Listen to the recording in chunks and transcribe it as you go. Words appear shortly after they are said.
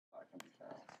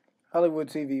Hollywood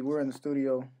TV. We're in the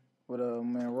studio with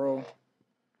man Ro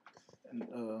and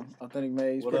Authentik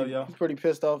Made. What up, y'all? He's pretty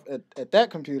pissed off at that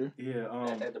computer. Yeah,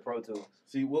 at the Pro Tools.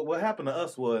 See, what happened to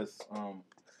us was,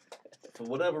 for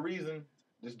whatever reason,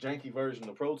 this janky version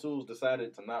of Pro Tools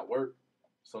decided to not work.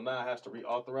 So now it has to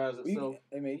reauthorize itself.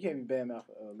 Hey man, you can't be badmouth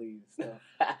Lee's stuff.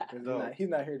 He's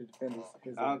not here to defend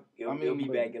his. He'll be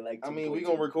back in like 2 we're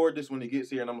gonna record this when he gets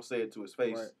here, and I'm gonna say it to his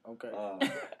face. Right. Okay.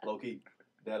 Low key,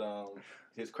 that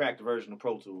his cracked version of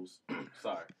Pro Tools,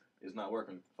 sorry, is not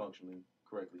working functioning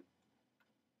correctly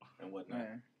and whatnot.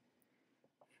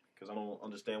 Because I don't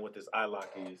understand what this iLock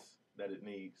is that it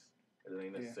needs that it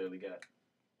ain't necessarily got.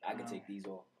 I can take these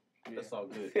off. Yeah. That's all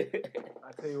good.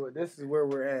 I tell you what, this is where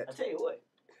we're at. I tell you what.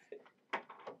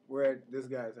 We're at this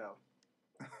guy's house.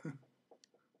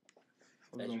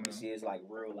 As you can see, it's like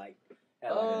real, like,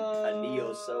 a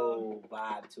neo soul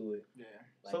vibe to it. Yeah.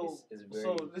 Like it's very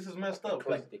so this is messed up.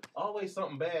 Always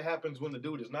something bad happens when the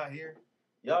dude is not here.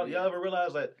 Y'all ever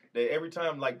realize that every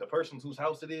time like the person whose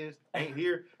house it is ain't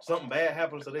here, something bad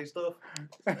happens to their stuff,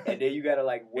 and then you gotta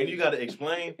like wait. And you gotta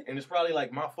explain, and it's probably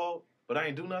like my fault, but I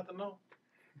ain't do nothing though.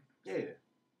 Yeah.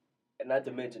 And not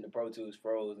to mention the Pro Tools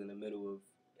froze in the middle of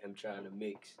him trying to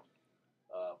mix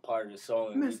part of the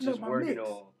song we're just working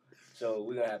on. So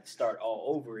we're gonna have to start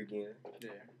all over again. Yeah.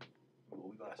 Well,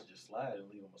 we're gonna have to just slide and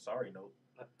leave him a sorry note.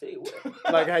 I'll tell you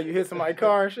what. Like how you hit somebody's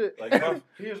car and shit? Like,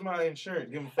 here's my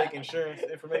insurance. Give him fake insurance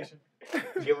information.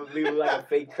 Leave him like a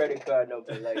fake credit card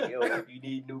number. Like, yo, if you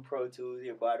need new Pro Tools,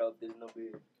 here, buy it off this number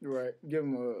here. Right. Give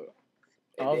him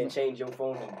a... And then change your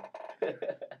phone number.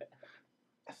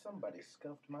 Somebody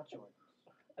scuffed my joint.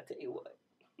 I tell you what.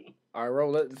 All right,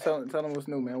 Ro, tell them what's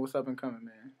new, man. What's up and coming,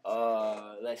 man?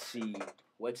 Let's see.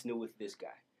 What's new with this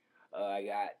guy? I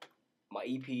got my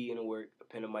EP in the work, A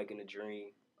Pen, a Mic, and a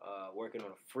Dream. Working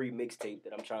on a free mixtape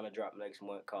that I'm trying to drop next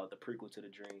month called The Prequel to the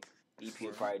Dream. EP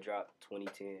will probably drop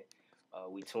 2010.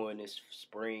 We touring this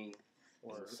spring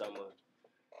or summer.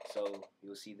 So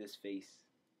you'll see this face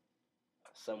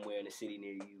somewhere in the city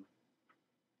near you.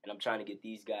 And I'm trying to get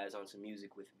these guys on some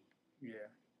music with me. Yeah.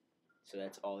 So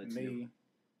that's all it's me new.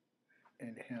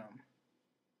 And him.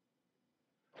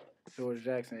 George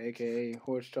Jackson, a.k.a.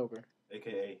 Horse Choker.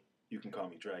 A.k.a. You can call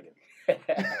me Dragon.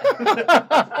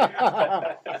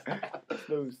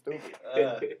 Stupid.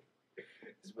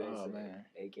 Oh, man.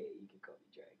 A.k.a. You can call me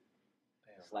Dragon.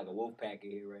 Damn. It's like a wolf pack in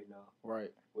here right now.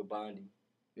 Right. We're bonding.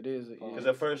 It is. Because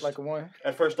at first, like a one.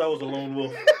 At first, I was a lone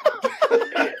wolf.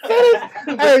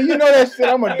 Hey, you know that shit.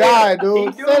 I'ma die,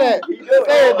 dude. Say that. Say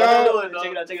it, dog. Say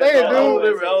it, dude. Say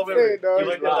it, dog.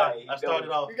 Like I started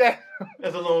off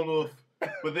as a lone wolf,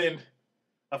 but then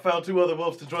I found 2 other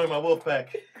wolves to join my wolf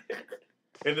pack,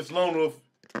 and this lone wolf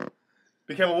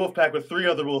became a wolf pack with 3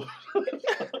 other wolves.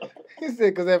 He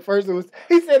said, because at first it was.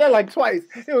 He said that like twice.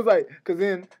 He was like,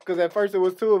 because at first it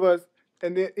was 2 of us,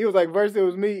 and then he was like, first it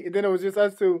was me, and then it was just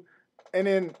us 2. And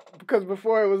then, because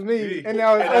before it was me, and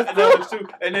now it's us 2.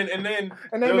 And then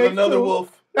there was another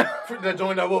wolf that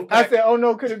joined our wolf pack. I said, oh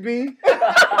no, could it be?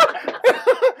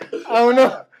 I don't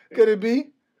know. Could it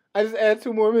be? I just add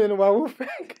 2 more men to my wolf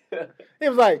pack. It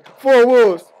was like 4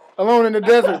 wolves alone in the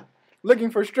desert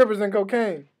looking for strippers and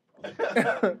cocaine.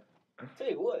 Tell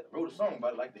you what. Wrote a song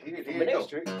about it like the here. From the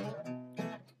street.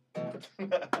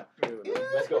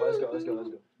 Let's go.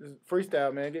 This is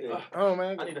freestyle, man. Oh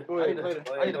man, I need to pick.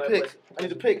 I need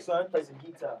to pick, son. Play some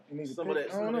guitar. You need to Some pick. of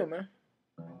that. I don't know, man.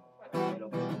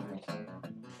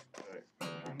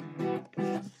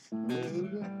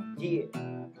 Yeah.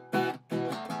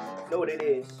 Know what it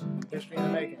is. History in the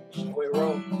making. Straight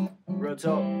roll. Real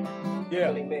talk. Yeah.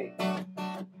 Really made.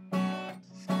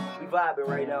 We vibing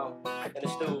right now in the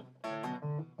stew.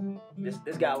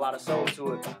 This got a lot of soul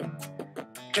to it.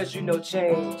 Cause you know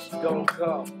change gon'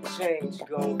 come, change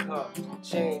gon' come,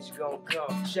 change gon'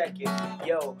 come, check it,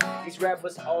 yo, these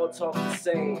rappers all talk the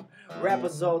same,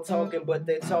 rappers all talking but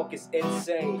their talk is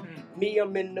insane, me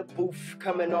I'm in the booth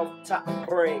coming off top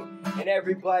brain, and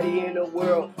everybody in the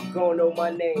world gon' know my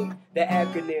name, the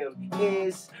acronym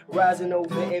is Rising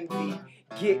Over Envy.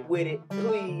 Get with it,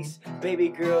 please, baby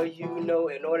girl, you know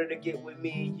in order to get with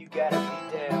me, you gotta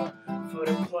be down for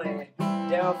the plan,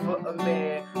 down for a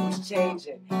man who's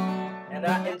changing, and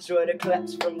I enjoy the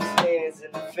claps from the stands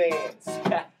and the fans.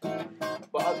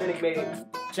 But Authentik Made,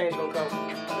 change gon' come,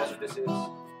 that's what this is. That's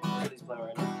what he's playing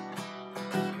right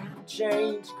now.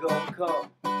 Change gon'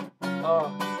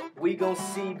 come, we gon'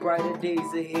 see brighter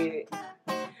days ahead.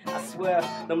 I swear,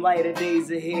 them lighter days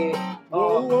ahead.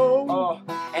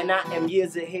 And I am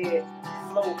years ahead.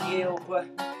 Flow ill, but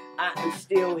I am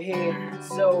still here.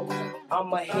 So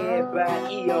I'm ahead by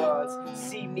eons.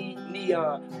 See me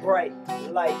neon, bright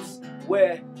lights.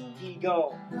 Where he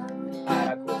gone. Alright,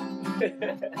 I quit.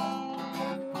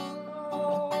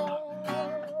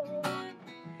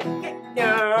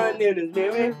 Down in his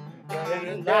living. I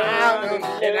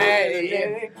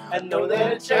know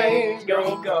that a change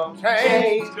gon' come.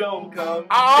 Change gon' come.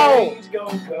 Change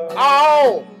gon' come.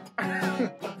 Oh!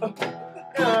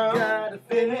 Gotta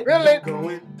feel it. Really?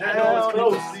 Going I know it's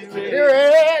close. Hear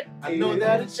it? I know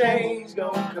that a change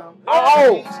gon' come.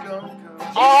 Oh! Change gon'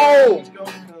 come. Oh! Change gon'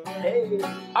 come. Hey.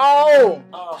 Oh!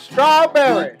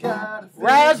 Strawberry! Gotta feel it.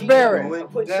 Raspberry!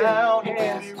 Put your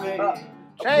hands up.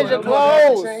 Change your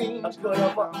clothes! I put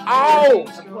 'em up. Oh! I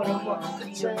put 'em up.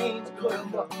 Change, put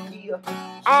 'em up.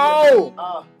 Oh!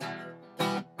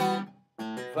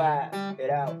 Vibe it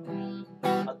out.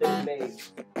 Authentik Made.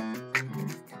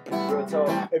 Real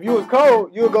talk If you was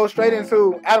cold, you would go straight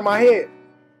into Out of My Head.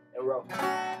 and roll.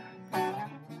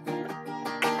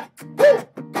 This.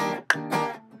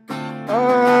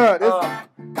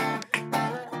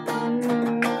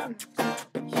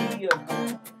 Yeah.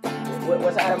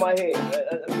 What's out of my head?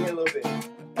 Let me hear a little bit.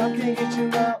 I can't get you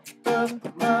out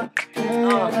of my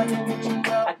head. I can't get you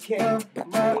out. I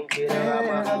can't get it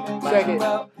out my Check it.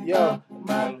 Yo.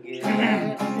 can't get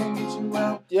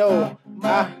it. Yo.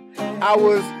 I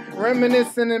was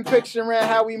reminiscing and picturing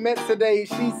how we met today.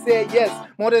 She said yes,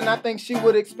 more than I think she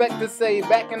would expect to say.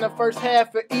 Back in the first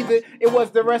half of either it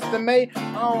was the rest of May.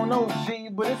 I don't know, G,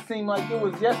 but it seemed like it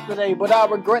was yesterday. But I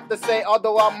regret to say,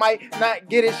 although I might not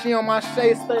get it, she on my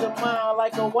shade state of mind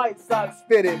like a White Sox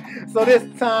fitted. So this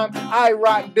time I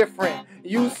rock different.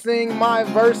 You sing my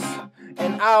verse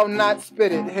and I'll not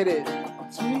spit it. Hit it.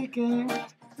 I'm tweaking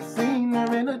the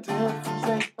scenery in a different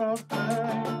state of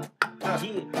time.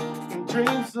 In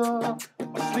dreams of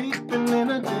sleeping in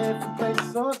a different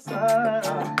place or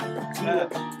time.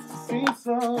 Seems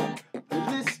so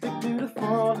realistic,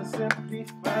 beautiful, and simply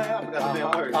fine. I forgot the damn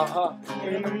word.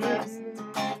 In the mix.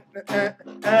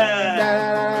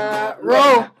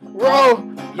 Roll.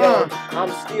 Yo,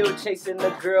 I'm still chasing the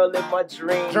girl in my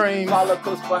dreams. Follow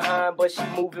close behind, but she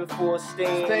moving full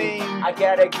steam. I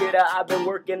gotta get her, I've been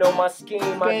working on my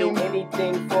scheme. I do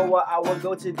anything for her, I will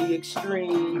go to the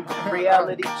extreme.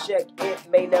 Reality check, it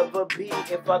may never be.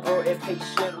 If I grow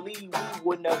impatiently, we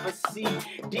will never see.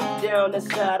 Deep down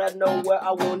inside, I know where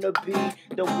I wanna be.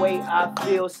 The way I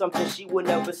feel, something she will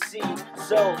never see.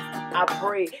 So, I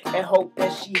pray and hope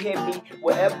that she hit me.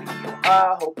 Wherever you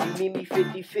are, hope you meet me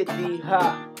 50-50.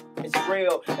 Ha. It's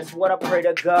real, it's what I pray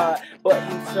to God. But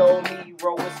he told me,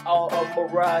 bro, it's all a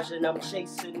mirage. And I'm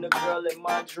chasing the girl in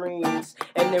my dreams.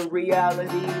 And in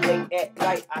reality, late at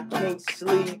night, I can't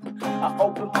sleep. I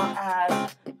open my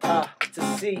eyes to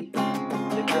see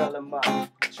the girl in my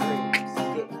dreams.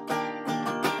 Yeah.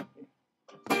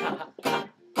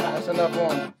 That's enough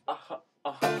on it.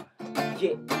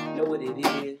 Yeah, know what it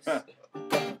is. Know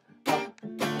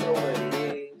what it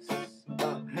is.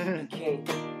 I can't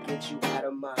get you out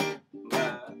of my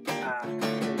mind. I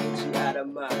can't get you out of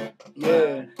my mind.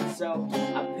 Yeah. So I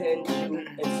pinned you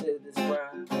into this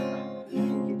rhyme. I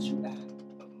can get you out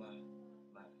of my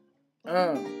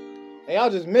mind. And y'all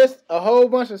just missed a whole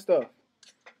bunch of stuff.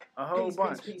 A whole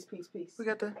bunch. Peace. We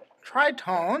got the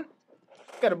tritone.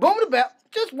 Got a boom in the belt.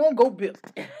 Just won't go Bill.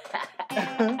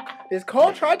 It's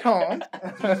called tritone.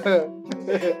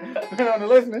 Been on the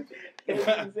listening.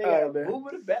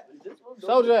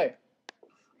 So Jay.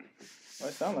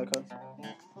 That sound like her.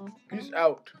 Peace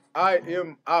out. I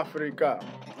am Africa.